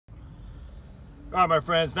All right, my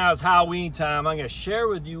friends, now it's Halloween time. I'm going to share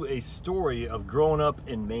with you a story of growing up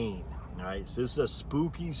in Maine. All right, so this is a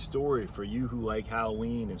spooky story for you who like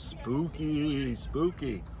Halloween and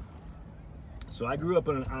spooky. So I grew up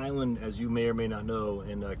on an island, as you may or may not know,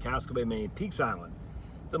 in Casco Bay, Maine, Peaks Island.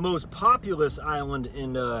 The most populous island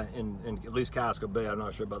in at least Casco Bay. I'm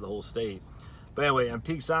not sure about the whole state. But anyway, on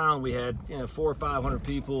Peaks Island, we had 400 or 500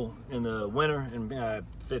 people in the winter and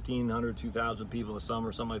 1,500, 2,000 people in the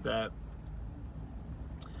summer, something like that.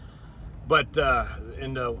 But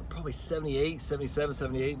in probably 78, 77,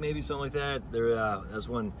 78, maybe something like that, that's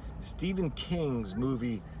when Stephen King's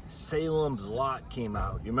movie Salem's Lot came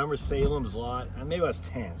out. You remember Salem's Lot? Maybe I was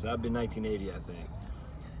 10, so that'd been 1980, I think.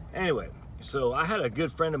 Anyway, so I had a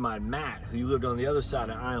good friend of mine, Matt, who lived on the other side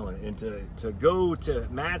of the island. And to go to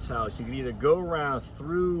Matt's house, you could either go around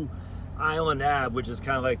through Island Ave, which is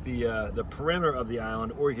kind of like the perimeter of the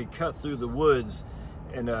island, or you could cut through the woods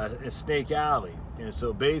in Snake Alley. And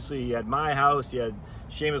so basically you had my house, you had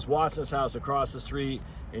Seamus Watson's house across the street,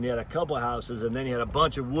 and you had a couple of houses, and then you had a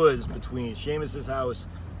bunch of woods between Seamus's house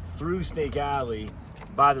through Snake Alley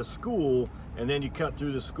by the school, and then you cut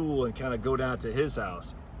through the school and kind of go down to his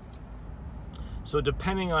house. So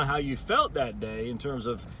depending on how you felt that day, in terms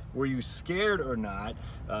of were you scared or not,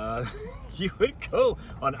 you would go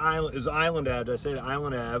on Island, it was Island Ave, I say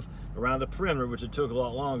Island Ave, around the perimeter, which it took a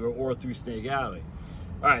lot longer, or through Snake Alley.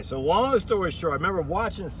 All right, so long story short, I remember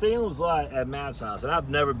watching Salem's Lot at Matt's house, and I've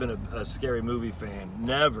never been a scary movie fan,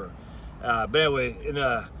 never. But anyway,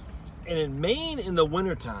 in Maine in the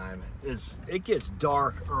wintertime, it gets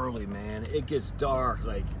dark early, man. It gets dark,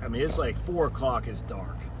 it's like 4 o'clock, it's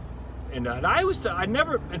dark. And I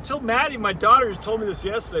never, until Maddie, my daughter, just told me this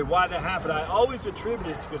yesterday, why that happened. I always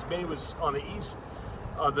attributed it because Maine was on the east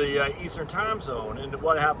of the Eastern time zone, and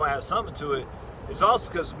what happened might have something to it. It's also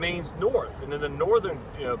because Maine's north, and in the northern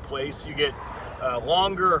place, you get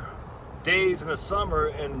longer days in the summer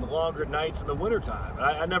and longer nights in the wintertime. And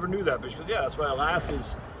I never knew that, because that's why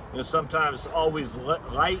Alaska's sometimes always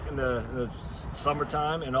light in the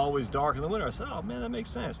summertime and always dark in the winter. I said, oh man, that makes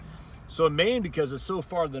sense. So in Maine, because it's so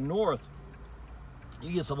far to the north,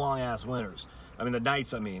 you get some long ass winters. The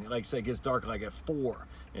nights, like I said, it gets dark like at 4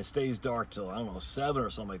 and it stays dark till, I don't know, 7 or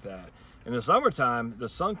something like that. In the summertime, the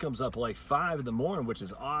sun comes up like 5 in the morning, which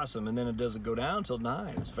is awesome, and then it doesn't go down until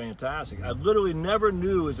 9. It's fantastic. I literally never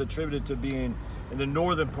knew it was attributed to being in the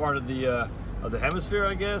northern part of the hemisphere,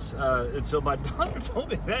 I guess, until my daughter told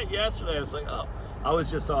me that yesterday. I was like, oh, I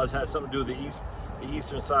always just thought it had something to do with the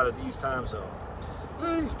eastern side of the East time zone.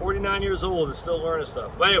 He's 49 years old and still learning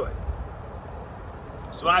stuff. But anyway,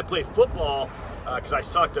 so when I played football, because I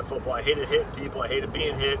sucked at football. I hated hitting people. I hated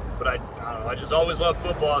being hit. But I don't know. I just always loved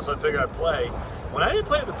football, so I figured I'd play. When I didn't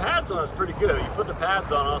play with the pads on, it was pretty good. You put the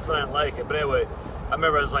pads on, all of a sudden I didn't like it. But anyway, I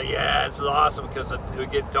remember I was like, yeah, this is awesome, because it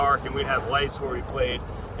would get dark and we'd have lights where we played.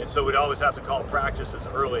 And so we'd always have to call practices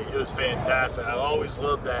early. It was fantastic. I always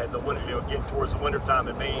loved that in the winter, getting towards the winter time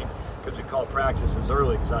in Maine, because we call practices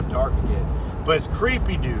early because how dark it gets. But it's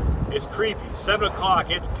creepy, dude. It's creepy. 7 o'clock,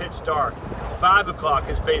 it's pitch dark. 5 o'clock,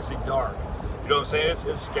 it's basically dark. You know what I'm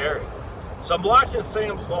saying? It's scary. So I'm watching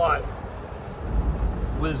Salem's Lot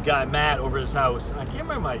with this guy Matt over at his house. I can't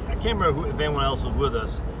remember if anyone else was with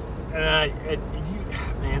us. And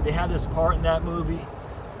man, they had this part in that movie.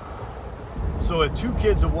 So 2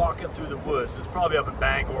 kids are walking through the woods. It's probably up in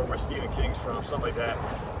Bangor, where Stephen King's from, something like that.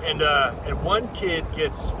 And one kid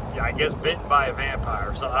gets, I guess, bitten by a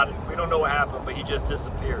vampire. So we don't know what happened, but he just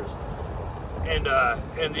disappears. And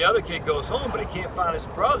the other kid goes home, but he can't find his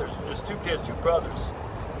brothers. There's 2 kids, 2 brothers,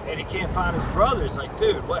 and he can't find his brothers. Like,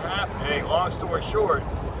 dude, what happened? And long story short,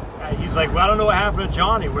 he's like, well, I don't know what happened to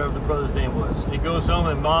Johnny, whatever the brother's name was. And he goes home,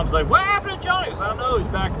 and Mom's like, what happened to Johnny? He goes, I don't know. He's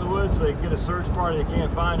back in the woods. So they get a search party. They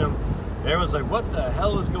can't find him. And everyone's like, what the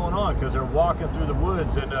hell is going on? Because they're walking through the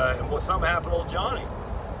woods, and something happened to old Johnny.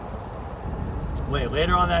 Wait,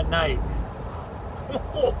 later on that night,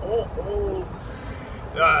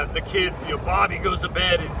 the kid, Bobby goes to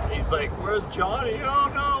bed, and he's like, where's Johnny?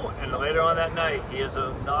 Oh no. And later on that night, he is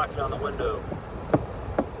knocking on the window,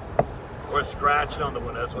 or a scratching on the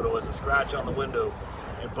window. That's what it was, a scratch on the window.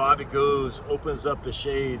 And Bobby goes, opens up the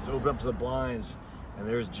shades, opens up the blinds, and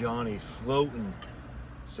there's Johnny floating,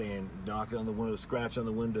 saying, knocking on the window, scratch on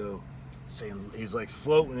the window, saying, he's like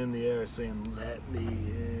floating in the air, saying, let me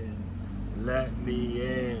in, let me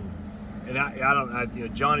in.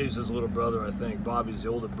 And Johnny's his little brother, I think. Bobby's the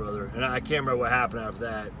older brother. And I can't remember what happened after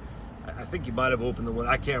that. I think he might have opened the window.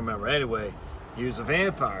 I can't remember. Anyway, he was a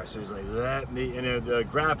vampire, so he's like, let me. And the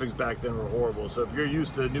graphics back then were horrible. So if you're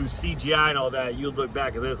used to the new CGI and all that, you'd look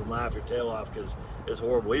back at this and laugh your tail off, because it's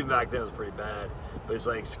horrible. Even back then, it was pretty bad. But he's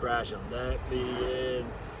like scratching, let me in,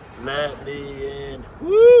 let me in.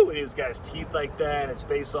 Woo! And he's got his teeth like that, and his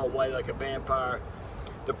face all white like a vampire.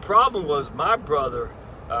 The problem was my brother,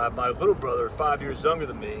 my little brother, 5 years younger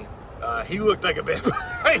than me, he looked like a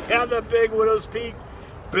vampire. He had that big widow's peak,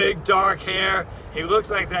 big dark hair. He looked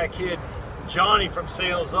like that kid, Johnny from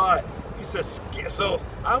Salem's Lot. He says, so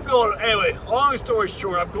I'm going, anyway, long story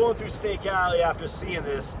short, I'm going through Snake Alley after seeing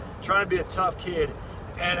this, trying to be a tough kid.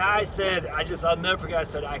 And I said, I'll never forget, I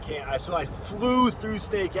said, I can't. So I flew through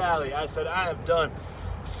Snake Alley. I said, I am done.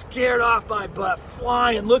 Scared off my butt,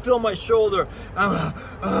 flying, looking on my shoulder.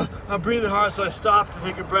 I'm breathing hard, so I stopped to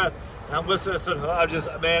take a breath. And I'm listening, I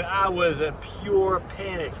said, man, I was in pure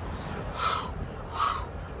panic.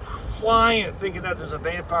 Flying, thinking that there's a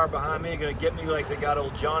vampire behind me, gonna get me like they got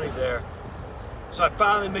old Johnny there. So I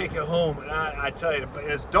finally make it home, and I tell you,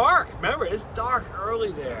 it's dark. Remember, it's dark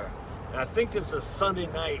early there. And I think this is Sunday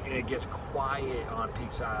night, and it gets quiet on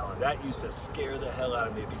Peaks Island. That used to scare the hell out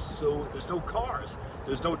of me. It'd be so, there's no cars,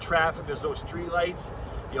 there's no traffic, there's no street lights.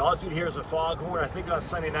 All you'd hear is a foghorn. I think on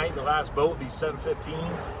Sunday night, the last boat would be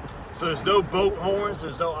 7:15. So there's no boat horns,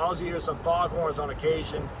 there's no, all you hear is some foghorns on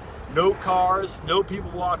occasion. No cars, no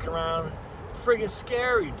people walking around. Friggin'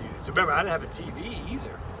 scary, dudes. Remember, I didn't have a TV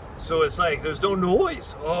either. So it's like, there's no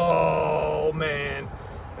noise. Oh, man.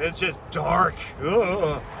 It's just dark.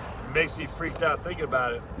 Ugh. It makes me freaked out thinking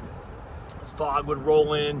about it. Fog would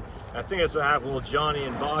roll in. I think that's what happened with Johnny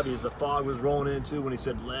and Bobby, is the fog was rolling in too when he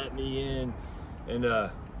said, let me in. And,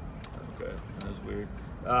 okay, that was weird.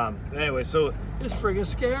 Anyway, so it's friggin'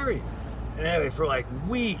 scary. And anyway, for like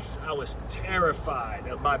weeks, I was terrified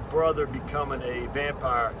of my brother becoming a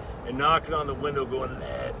vampire and knocking on the window going,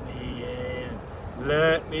 let me in,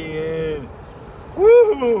 let me in.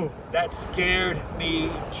 Woo! That scared me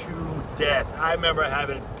to death. I remember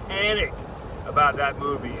having panic about that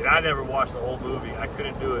movie, and I never watched the whole movie. I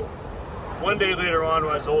couldn't do it. One day later on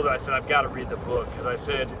when I was older, I said, I've got to read the book, because I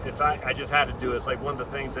said, if I just had to do it. It's like one of the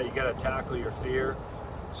things that you got to tackle your fear.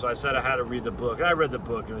 So I said I had to read the book. And I read the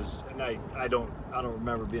book. It was, and I don't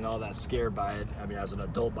remember being all that scared by it. I mean, as an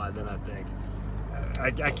adult by then, I think.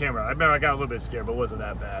 I can't remember. I remember I got a little bit scared, but it wasn't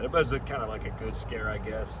that bad. It was kind of like a good scare, I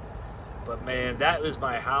guess. But man, that was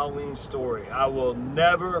my Halloween story. I will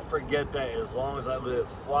never forget that as long as I live,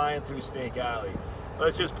 flying through Snake Alley.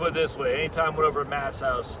 Let's just put it this way. Anytime I went over to Matt's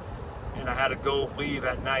house and I had to go leave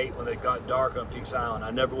at night when it got dark on Peaks Island,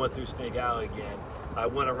 I never went through Snake Alley again. I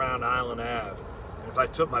went around Island Ave. And if I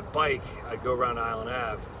took my bike, I'd go around Island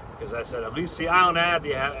Ave, because I said, at least, see, Island Ave,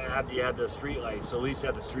 you had the street lights, so at least you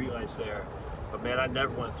had the street lights there. But man, I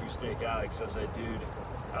never went through Snake Alley, because I said, dude,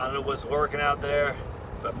 I don't know what's lurking out there,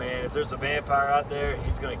 but man, if there's a vampire out there,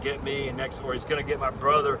 he's gonna get me, and or he's gonna get my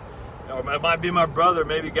brother, or it might be my brother,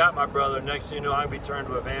 maybe got my brother. Next thing you know, I'm gonna be turned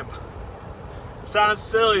to a vampire. It sounds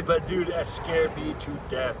silly, but dude, that scared me to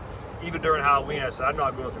death. Even during Halloween, I said, I'm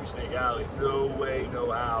not going through Snake Alley. No way,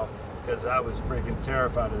 no how. Because I was freaking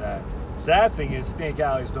terrified of that. Sad thing is, Snake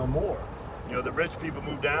Alley's no more. You know, the rich people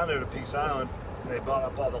moved down there to Peaks Island, and they bought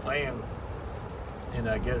up all the land. And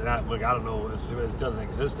look, I don't know, it doesn't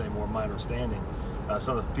exist anymore, my understanding.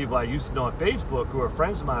 Some of the people I used to know on Facebook who were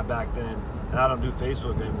friends of mine back then, and I don't do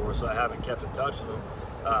Facebook anymore, so I haven't kept in touch with them.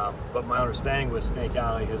 But my understanding was Snake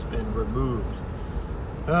Alley has been removed.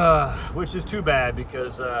 Which is too bad,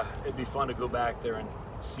 because it'd be fun to go back there and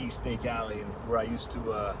see Snake Alley, and where I used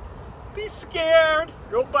to be scared.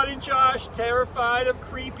 Your old buddy Josh, terrified of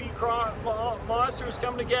creepy monsters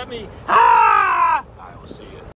coming to get me. Ah! I will see you.